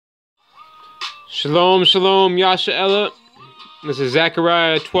Shalom, shalom, Yashaela. This is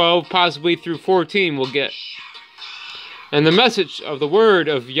Zechariah 12, possibly through 14 we'll get. And the message of the word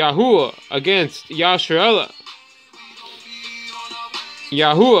of Yahuwah against Yashaela.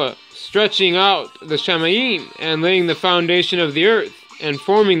 Yahuwah stretching out the Shamayim and laying the foundation of the earth and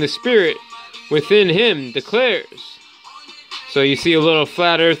forming the spirit within him declares. So you see a little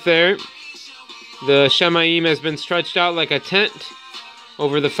flat earth there. The Shamayim has been stretched out like a tent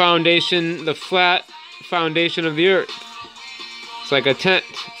over the foundation, the flat foundation of the earth. It's like a tent.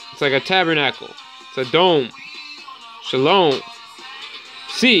 It's like a tabernacle. It's a dome. Shalom.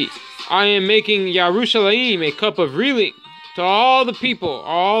 See, I am making Yerushalayim a cup of reeling to all the people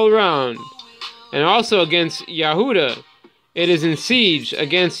all around, and also against Yehuda. It is in siege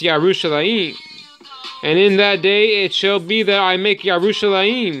against Yerushalayim. And in that day it shall be that I make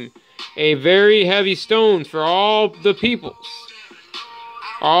Yerushalayim a very heavy stone for all the peoples.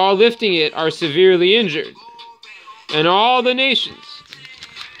 All lifting it are severely injured, and all the nations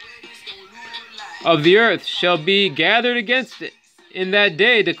of the earth shall be gathered against it. In that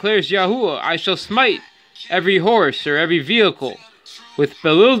day, declares Yahuwah, I shall smite every horse or every vehicle with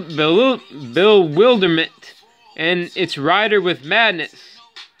bewilderment, and its rider with madness.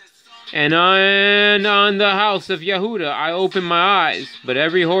 And on the house of Yehuda I open my eyes, but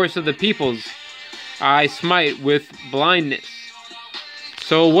every horse of the peoples I smite with blindness.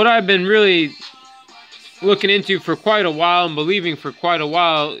 So what I've been really looking into for quite a while and believing for quite a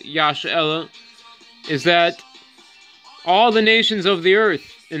while, Yashaela, is that all the nations of the earth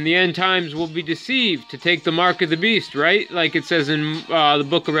in the end times will be deceived to take the mark of the beast, right? Like it says in the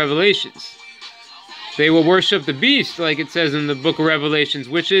book of Revelations. They will worship the beast, like it says in the book of Revelations,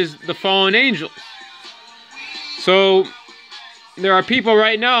 which is the fallen angels. So there are people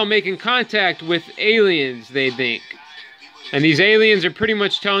right now making contact with aliens, they think. And these aliens are pretty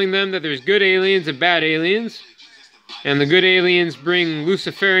much telling them that there's good aliens and bad aliens. And the good aliens bring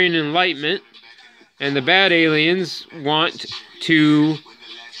Luciferian enlightenment. And the bad aliens want to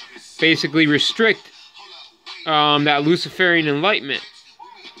basically restrict that Luciferian enlightenment.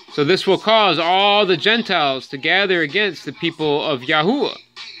 So this will cause all the Gentiles to gather against the people of Yahuwah.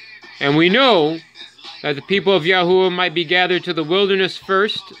 And we know that the people of Yahuwah might be gathered to the wilderness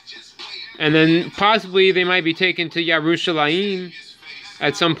first, and then possibly they might be taken to Yerushalayim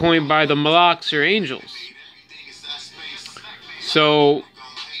at some point by the Malaks or angels. So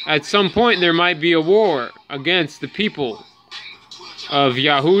at some point there might be a war against the people of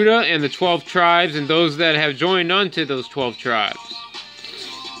Yehuda and the 12 tribes and those that have joined unto those 12 tribes.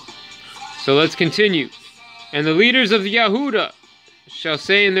 So let's continue. And the leaders of Yehuda shall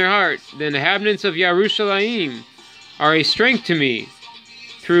say in their heart, the inhabitants of Yerushalayim are a strength to me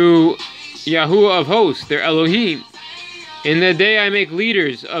through Yahuwah of hosts, their Elohim. In the day I make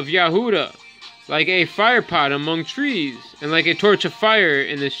leaders of Yehuda like a firepot among trees, and like a torch of fire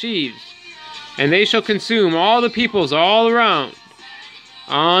in the sheaves. And they shall consume all the peoples all around,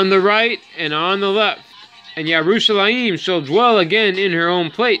 on the right and on the left. And Yerushalayim shall dwell again in her own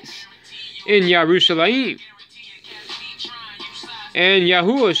place, in Yerushalayim. And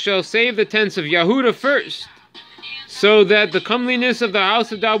Yahuwah shall save the tents of Yehuda first, so that the comeliness of the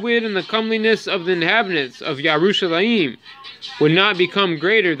house of David and the comeliness of the inhabitants of Yerushalayim would not become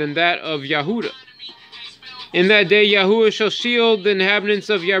greater than that of Yehuda. In that day Yahuwah shall shield the inhabitants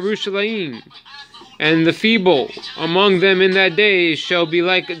of Yerushalayim, and the feeble among them in that day shall be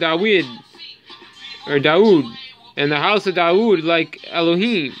like Daud, and the house of Daud like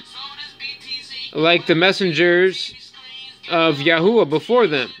Elohim, like the messengers of Yahuwah before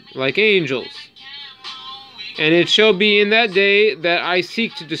them, like angels. And it shall be in that day that I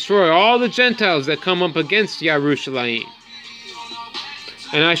seek to destroy all the Gentiles that come up against Yerushalayim.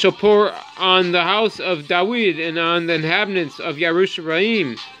 And I shall pour on the house of David and on the inhabitants of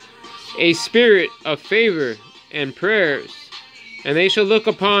Yerushalayim a spirit of favor and prayers. And they shall look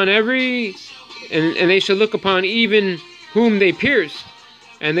upon and they shall look upon even whom they pierced,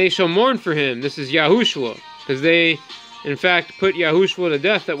 and they shall mourn for him. This is Yahushua, because they in fact put Yahushua to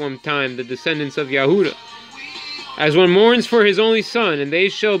death at one time, the descendants of Yehuda, as one mourns for his only son. And they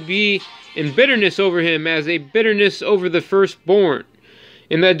shall be in bitterness over him, as a bitterness over the firstborn.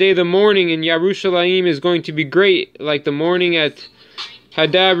 In that day the mourning in Yerushalayim is going to be great, like the mourning at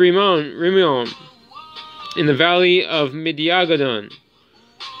Hadad Rimon, in the valley of Midiagadon.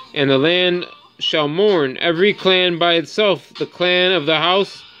 And the land shall mourn, every clan by itself, the clan of the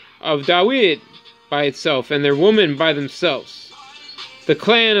house of David by itself, and their women by themselves, the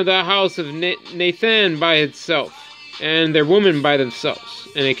clan of the house of Nathan by itself, and their women by themselves.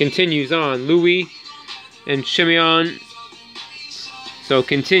 And it continues on, Louis and Shimeon. So it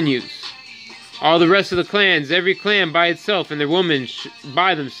continues. all the rest of the clans, every clan by itself, and their women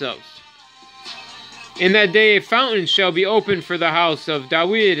by themselves. In that day a fountain shall be opened for the house of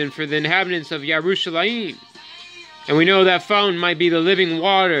David and for the inhabitants of Yerushalayim. And we know that fountain might be the living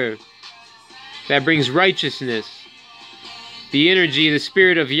water that brings righteousness, the energy, the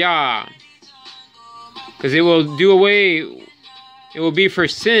spirit of Yah. Because it will do away, it will be for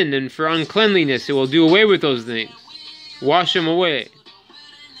sin and for uncleanliness. It will do away with those things. Wash them away.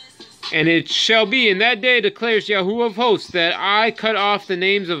 And it shall be in that day, declares Yahuwah of hosts, that I cut off the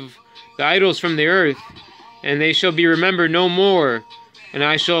names of the idols from the earth, and they shall be remembered no more. And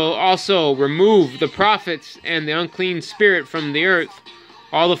I shall also remove the prophets and the unclean spirit from the earth.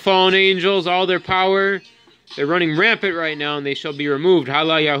 All the fallen angels, all their power, they're running rampant right now, and they shall be removed.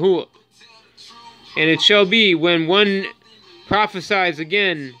 Hala Yahuwah. And it shall be, when one prophesies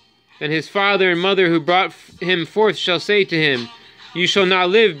again, then his father and mother who brought him forth shall say to him, you shall not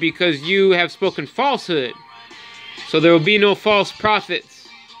live, because you have spoken falsehood. So there will be no false prophets.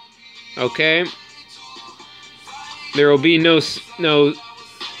 Okay? There will be no,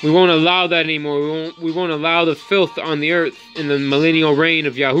 we won't allow that anymore. We won't allow the filth on the earth in the millennial reign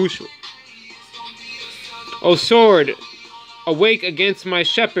of Yahushua. O sword, awake against my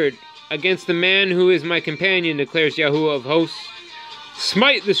shepherd, against the man who is my companion, declares Yahuwah of hosts.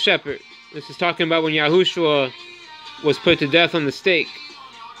 Smite the shepherd. This is talking about when Yahushua was put to death on the stake.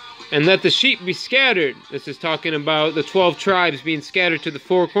 And let the sheep be scattered. This is talking about the 12 tribes being scattered to the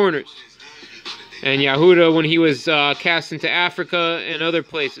 4 corners. And Yahudah when he was cast into Africa and other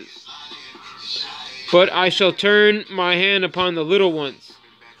places. But I shall turn my hand upon the little ones,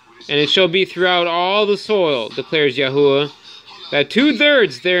 and it shall be throughout all the soil, declares Yahuwah, that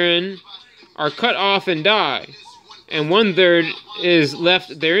 2/3 therein are cut off and die, and 1/3 is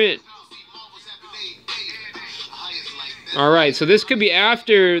left therein. Alright, so this could be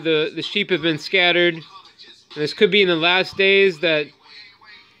after the sheep have been scattered. And this could be in the last days that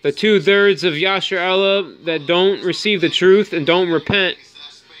the 2/3 of Yasher Allah that don't receive the truth and don't repent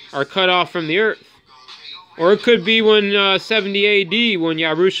are cut off from the earth. Or it could be when 70 AD, when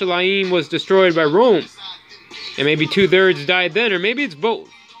Yerushalayim was destroyed by Rome. And maybe 2/3 died then, or maybe it's both.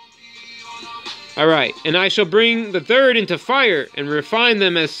 Alright, and I shall bring the 1/3 into fire, and refine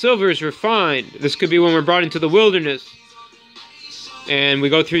them as silver is refined. This could be when we're brought into the wilderness, and we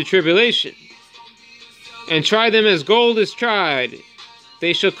go through tribulation. And try them as gold is tried.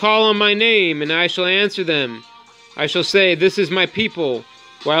 They shall call on my name, and I shall answer them. I shall say, this is my people,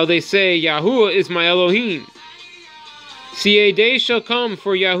 while they say, Yahuwah is my Elohim. See, a day shall come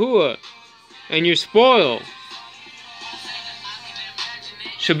for Yahuwah, and your spoil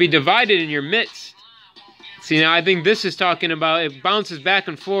shall be divided in your midst. See, now I think this is talking about, it bounces back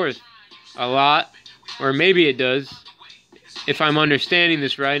and forth a lot, or maybe it does, if I'm understanding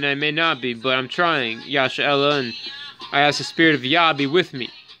this right, and I may not be, but I'm trying, Yasha Ella, and I ask the Spirit of Yah be with me.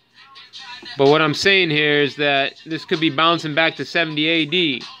 But what I'm saying here is that this could be bouncing back to 70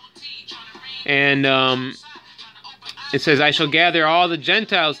 AD. And it says, I shall gather all the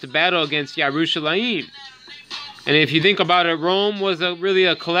Gentiles to battle against Yerushalayim. And if you think about it, Rome was really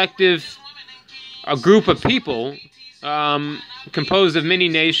a collective, a group of people composed of many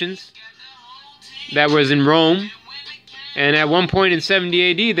nations that was in Rome. And at one point in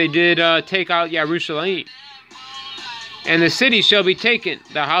 70 AD, they did take out Yerushalayim. And the city shall be taken,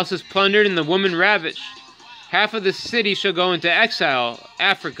 the houses plundered, and the women ravished. Half of the city shall go into exile,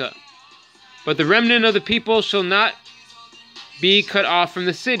 Africa. But the remnant of the people shall not be cut off from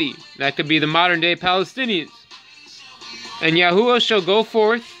the city. That could be the modern-day Palestinians. And Yahuwah shall go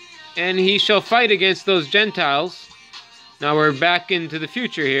forth, and he shall fight against those Gentiles. Now we're back into the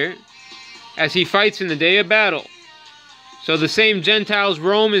future here. As he fights in the day of battle. So the same Gentiles,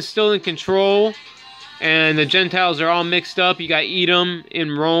 Rome is still in control. And the Gentiles are all mixed up. You got Edom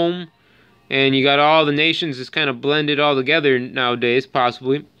in Rome. And you got all the nations just kind of blended all together nowadays,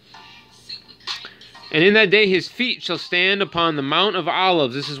 possibly. And in that day his feet shall stand upon the Mount of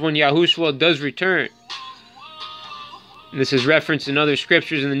Olives. This is when Yahushua does return. And this is referenced in other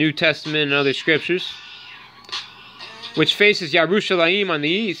scriptures in the New Testament and other scriptures. Which faces Yerushalayim on the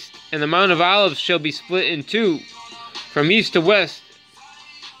east. And the Mount of Olives shall be split in two, from east to west.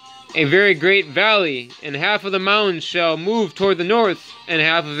 A very great valley, and half of the mountains shall move toward the north, and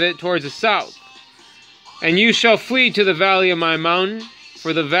half of it towards the south. And you shall flee to the valley of my mountain,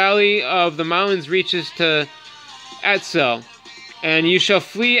 for the valley of the mountains reaches to Etzel. And you shall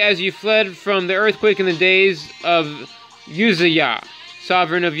flee as you fled from the earthquake in the days of Uzziah,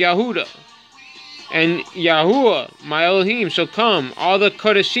 sovereign of Yahudah. And Yahuwah, my Elohim, shall come, all the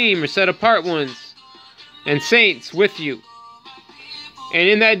Kodashim, or set apart ones, and saints with you. And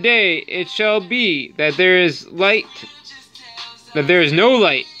in that day it shall be that there is light, that there is no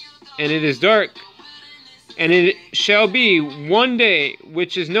light, and it is dark. And it shall be one day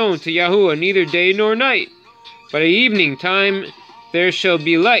which is known to Yahuwah, neither day nor night, but at evening time there shall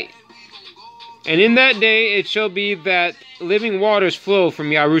be light. And in that day it shall be that living waters flow from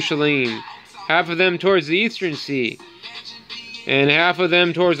Yerushalayim, half of them towards the eastern sea, and half of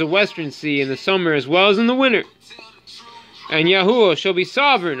them towards the western sea, in the summer as well as in the winter. And Yahuwah shall be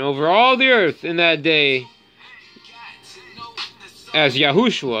sovereign over all the earth in that day, as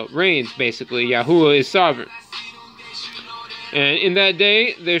Yahushua reigns, basically. Yahuwah is sovereign. And in that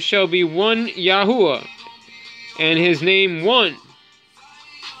day there shall be one Yahuwah, and his name one.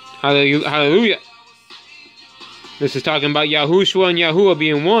 Hallelujah. This is talking about Yahushua and Yahuwah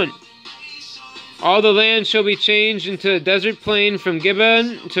being one. All the land shall be changed into a desert plain from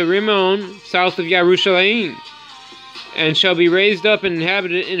Gibeon to Rimmon, south of Yerushalayim, and shall be raised up and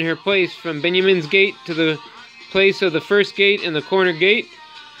inhabited in her place from Benjamin's gate to the place of the first gate and the corner gate,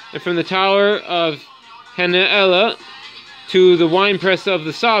 and from the tower of Haneelah to the winepress of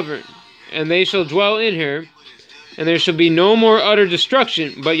the sovereign. And they shall dwell in her, and there shall be no more utter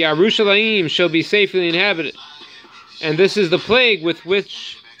destruction, but Yerushalayim shall be safely inhabited. And this is the plague with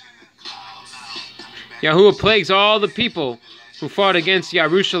which Yahuwah plagues all the people who fought against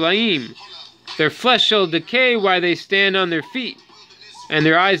Yerushalayim. Their flesh shall decay while they stand on their feet, and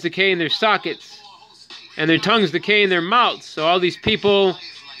their eyes decay in their sockets, and their tongues decay in their mouths. So all these people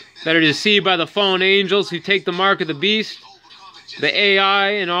that are deceived by the fallen angels who take the mark of the beast, the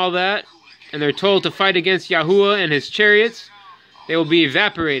AI and all that, and they're told to fight against Yahuwah and his chariots, they will be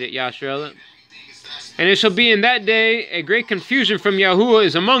evaporated, Yashra'Allah. And it shall be in that day a great confusion from Yahuwah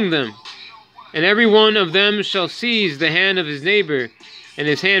is among them, and every one of them shall seize the hand of his neighbor, and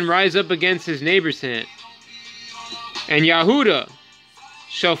his hand rise up against his neighbor's hand. And Yahudah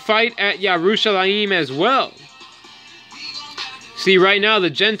shall fight at Yerushalayim as well. See, right now the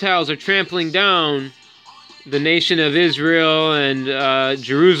Gentiles are trampling down the nation of Israel and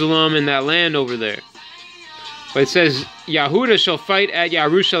Jerusalem and that land over there. But it says, Yahudah shall fight at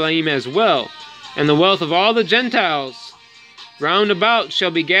Yerushalayim as well, and the wealth of all the Gentiles round about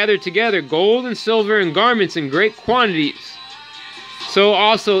shall be gathered together, gold and silver and garments in great quantities. So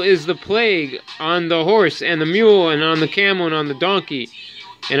also is the plague on the horse and the mule, and on the camel and on the donkey,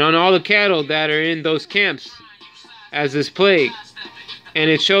 and on all the cattle that are in those camps, as this plague. And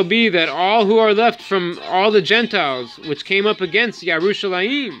it shall be that all who are left from all the Gentiles which came up against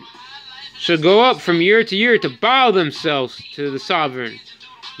Yerushalayim shall go up from year to year to bow themselves to the sovereign,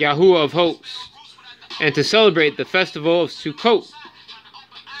 Yahuwah of hosts, and to celebrate the festival of Sukkot.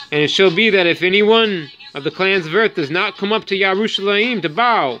 And it shall be that if anyone of the clans of earth does not come up to Yerushalayim to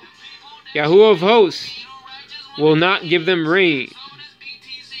bow, Yahuwah of hosts will not give them rain.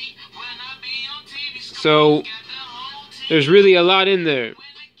 So there's really a lot in there.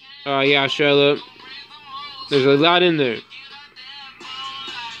 Yashra'Allah. There's a lot in there.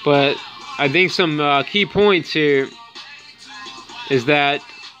 But I think some key points here is that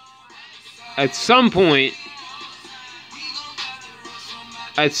at some point,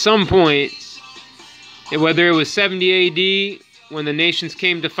 whether it was 70 AD when the nations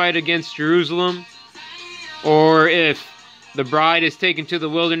came to fight against Jerusalem, or if the bride is taken to the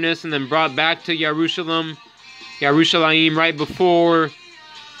wilderness and then brought back to Yerushalayim right before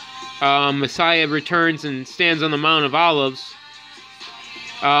Messiah returns and stands on the Mount of Olives,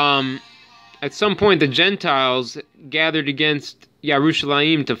 at some point the Gentiles gathered against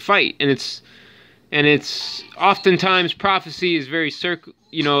Yerushalayim to fight, and it's oftentimes prophecy is very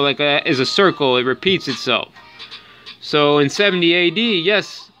is a circle. It repeats itself. So in 70 AD,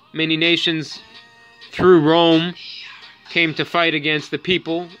 yes, many nations through Rome came to fight against the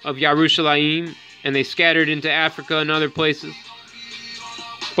people of Yerushalayim, and they scattered into Africa and other places.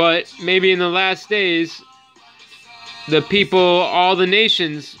 But maybe in the last days, the people, all the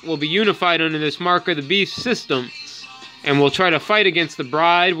nations, will be unified under this mark of the beast system, and will try to fight against the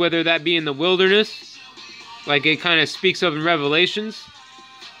bride, whether that be in the wilderness, like it kind of speaks of in Revelations,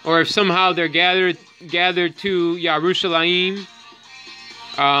 or if somehow they're gathered to Yerushalayim.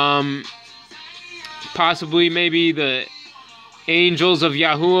 Possibly maybe the angels of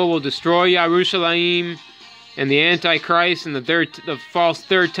Yahuwah will destroy Yerushalayim and the Antichrist and the false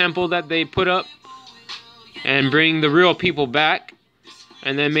third temple that they put up, and bring the real people back.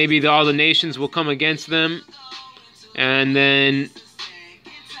 And then maybe all the nations will come against them. And then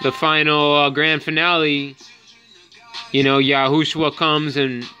the final grand finale, Yahushua comes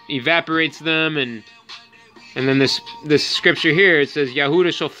and evaporates them. And then this scripture here, it says,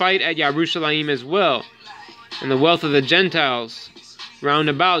 Yahudah shall fight at Yerushalayim as well, and the wealth of the Gentiles round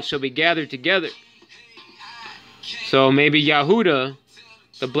about shall be gathered together. So maybe Yahuda,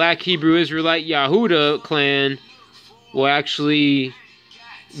 the black Hebrew Israelite Yahuda clan, will actually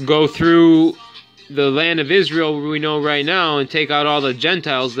go through the land of Israel we know right now and take out all the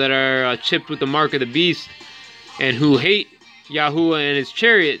Gentiles that are chipped with the mark of the beast and who hate Yahuwah and his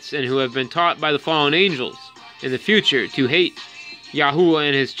chariots and who have been taught by the fallen angels in the future to hate Yahuwah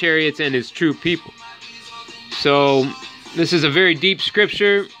and his chariots and his true people. So this is a very deep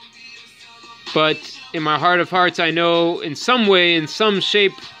scripture, but in my heart of hearts I know in some way, in some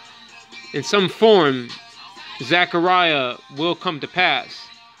shape, in some form, Zechariah will come to pass.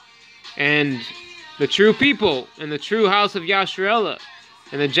 And the true people and the true house of Yasharella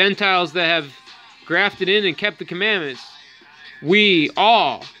and the Gentiles that have grafted in and kept the commandments, we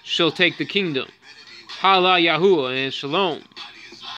all shall take the kingdom. Hala Yahuwah and Shalom.